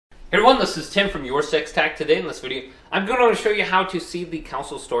Hey everyone, this is Tim from YourSixTech. Today in this video, I'm going to show you how to see the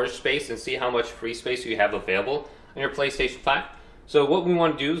console storage space and see how much free space you have available on your PlayStation 5. So what we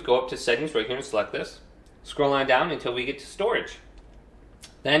want to do is go up to settings right here and select this. Scroll on down until we get to storage.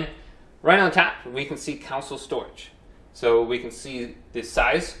 Then right on top, we can see console storage. So we can see the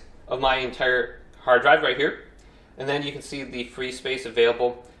size of my entire hard drive right here. And then you can see the free space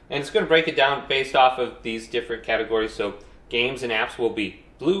available. And it's going to break it down based off of these different categories. So games and apps will be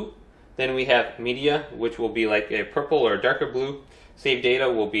blue. Then we have media, which will be like a purple or a darker blue. Save data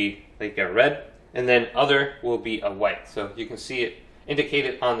will be like a red. And then other will be a white. So you can see it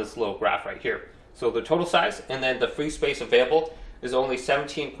indicated on this little graph right here. So the total size and then the free space available is only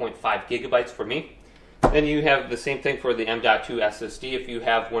 17.5 gigabytes for me. Then you have the same thing for the M.2 SSD if you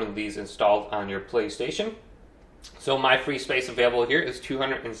have one of these installed on your PlayStation. So my free space available here is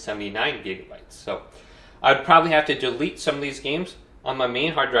 279 gigabytes. So I'd probably have to delete some of these games on my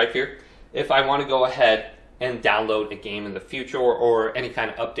main hard drive here if I want to go ahead and download a game in the future or any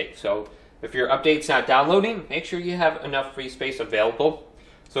kind of update. So if your update's not downloading, make sure you have enough free space available.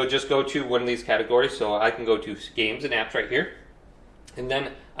 So just go to one of these categories. So I can go to games and apps right here. And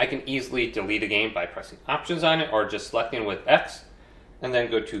then I can easily delete a game by pressing options on it or just selecting with X. And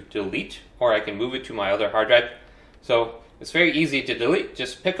then go to delete, or I can move it to my other hard drive. So it's very easy to delete.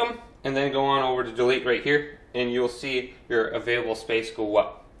 Just pick them and then go on over to delete right here. And you'll see your available space go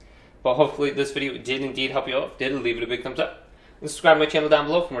up. But hopefully this video did indeed help you out. If it did, leave it a big thumbs up. And subscribe to my channel down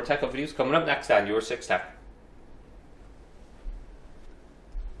below for more tech videos coming up next on YourSixTech.